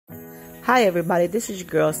Hi everybody, this is your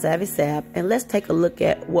girl Savvy Sab, and let's take a look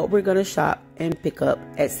at what we're going to shop and pick up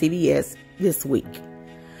at CVS this week.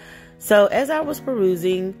 So as I was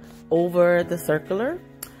perusing over the circular,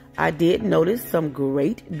 I did notice some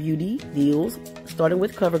great beauty deals starting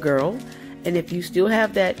with CoverGirl. And if you still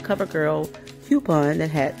have that CoverGirl coupon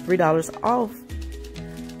that had $3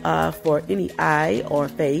 off for any eye or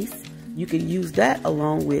face, you can use that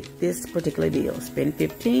along with this particular deal. Spend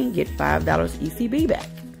 $15, get $5 ECB back.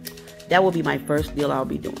 That will be my first deal I'll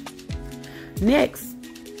be doing. Next,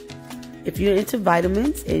 if you're into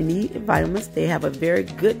vitamins and need vitamins, they have a very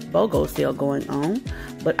good BOGO sale going on,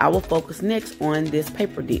 but I will focus next on this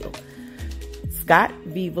paper deal. Scott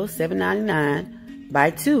Viva $7.99,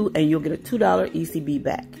 buy two and you'll get a $2 ECB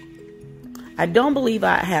back. I don't believe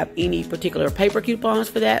I have any particular paper coupons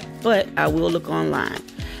for that, but I will look online.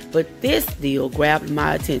 But this deal grabbed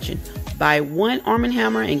my attention. Buy one Arm &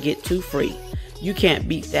 Hammer and get two free. You can't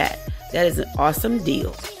beat that. That is an awesome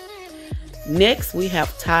deal. Next, we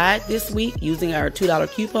have Tide this week. Using our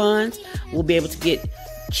 $2 coupons, we'll be able to get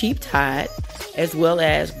cheap Tide, as well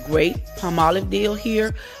as great Palmolive deal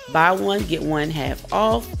here. Buy one, get one half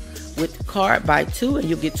off. With the card, buy two and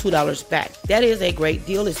you'll get $2 back. That is a great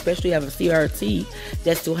deal, especially if you have a CRT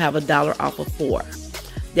that still have $1 off of 4.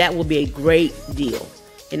 That will be a great deal,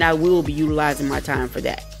 and I will be utilizing my time for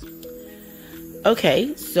that.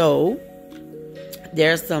 Okay, so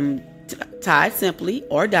there's some Tide Simply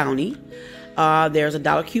or Downy. There's a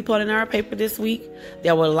 $1 coupon in our paper this week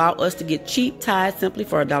that will allow us to get cheap Tide Simply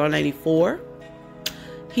for $1.94.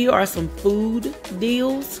 Here are some food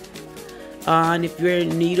deals. And if you're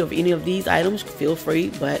in need of any of these items, feel free.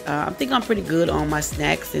 But I think I'm pretty good on my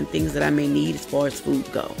snacks and things that I may need as far as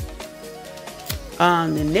food go.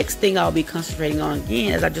 The next thing I'll be concentrating on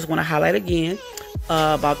again is I just want to highlight again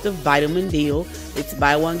about the vitamin deal. It's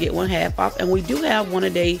buy one, get one half off. And we do have one a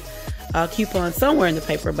day coupon somewhere in the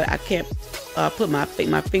paper, but I can't put my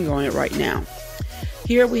finger on it right now.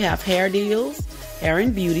 Here we have hair deals, hair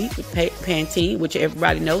and beauty with Pantene, which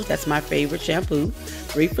everybody knows that's my favorite shampoo,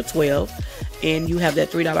 3 for $12, and you have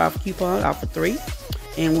that $3 off coupon off of 3,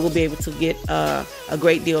 and we'll be able to get a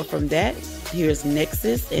great deal from that. Here's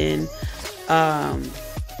Nexus and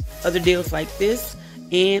other deals like this,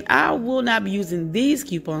 and I will not be using these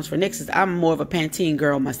coupons for Nexus. I'm more of a Pantene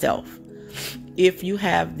girl myself. If you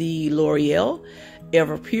have the L'Oreal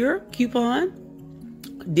Everpure coupon,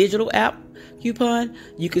 digital app coupon,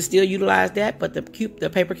 you can still utilize that, but the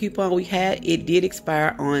paper coupon we had, it did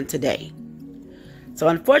expire on today. So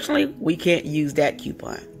unfortunately, we can't use that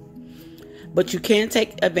coupon. But you can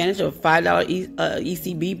take advantage of $5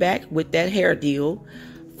 ECB back with that hair deal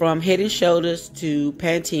from Head & Shoulders to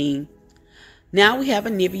Pantene. Now we have a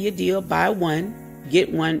Nivea deal, buy one, get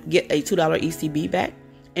a $2 ECB back.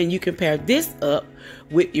 And you can pair this up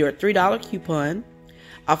with your $3 coupon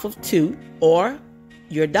off of 2 or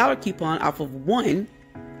your $1 coupon off of 1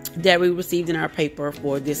 that we received in our paper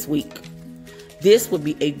for this week. This would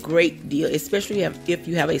be a great deal, especially if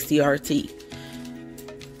you have a CRT.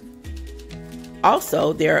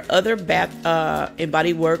 Also, there are other Bath and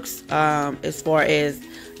Body Works as far as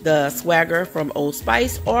the Swagger from Old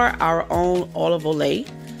Spice or our own Olive Olay,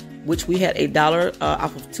 which we had $1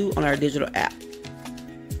 off of 2 on our digital app.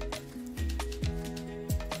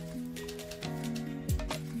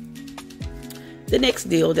 The next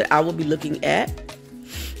deal that I will be looking at,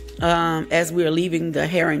 as we are leaving the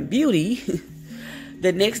hair and beauty,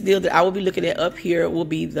 the next deal that I will be looking at up here will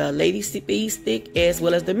be the Lady Speed Stick as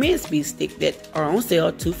well as the Men's Speed Stick that are on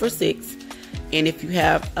sale, 2 for $6. And if you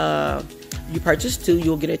have, you purchase 2,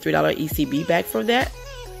 you'll get a $3 ECB back for that.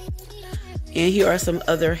 And here are some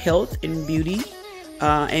other health and beauty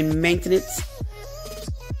and maintenance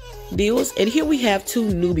deals. And here we have 2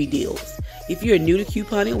 newbie deals. If you're new to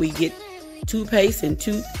couponing, we get toothpaste and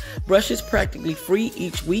toothbrushes practically free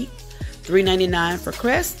each week. $3.99 for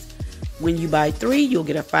Crest. When you buy 3, you'll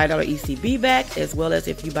get a $5 ECB back, as well as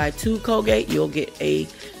if you buy 2 Colgate, you'll get a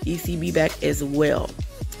ECB back as well.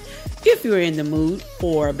 If you're in the mood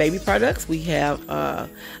for baby products, we have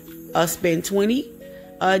a spend 20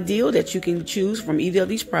 deal that you can choose from either of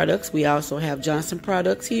these products. We also have Johnson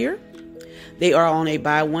products here. They are on a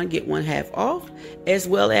buy one, get one half off, as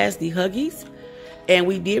well as the Huggies. And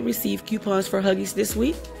we did receive coupons for Huggies this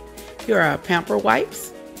week. Here are our Pamper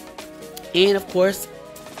wipes. And of course,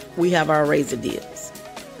 we have our razor deals.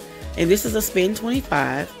 And this is a spend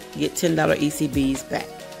 25, get $10 ECBs back.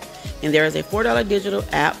 And there is a $4 digital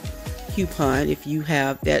app coupon. If you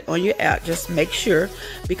have that on your app, just make sure,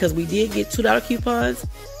 because we did get $2 coupons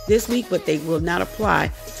this week, but they will not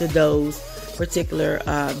apply to those particular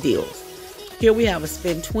deals. Here we have a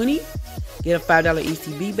spend 20, get a $5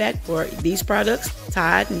 ECB back for these products,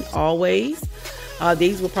 Tide and Always.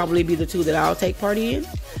 These will probably be the two that I'll take part in,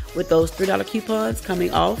 with those $3 coupons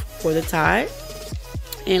coming off for the Tide.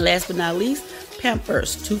 And last but not least,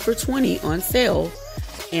 Pampers 2 for $20 on sale,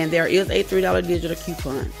 and there is a $3 digital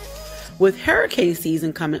coupon. With hurricane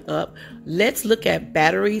season coming up, let's look at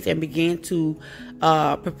batteries and begin to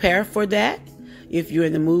prepare for that if you're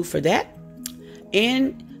in the mood for that.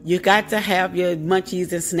 And you got to have your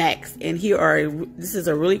munchies and snacks. And this is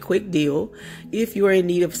a really quick deal. If you are in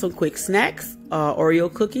need of some quick snacks,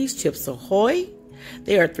 Oreo cookies, Chips Ahoy,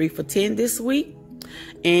 they are 3 for $10 this week.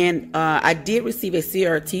 And I did receive a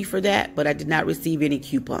CRT for that, but I did not receive any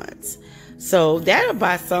coupons. So that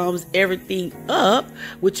about sums everything up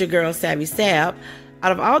with your girl Savvy Sab.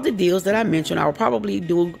 Out of all the deals that I mentioned, I will probably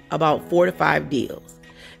do about 4 to 5 deals.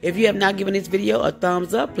 If you have not given this video a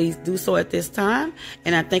thumbs up, please do so at this time.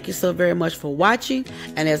 And I thank you so very much for watching.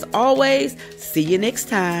 And as always, see you next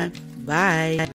time. Bye.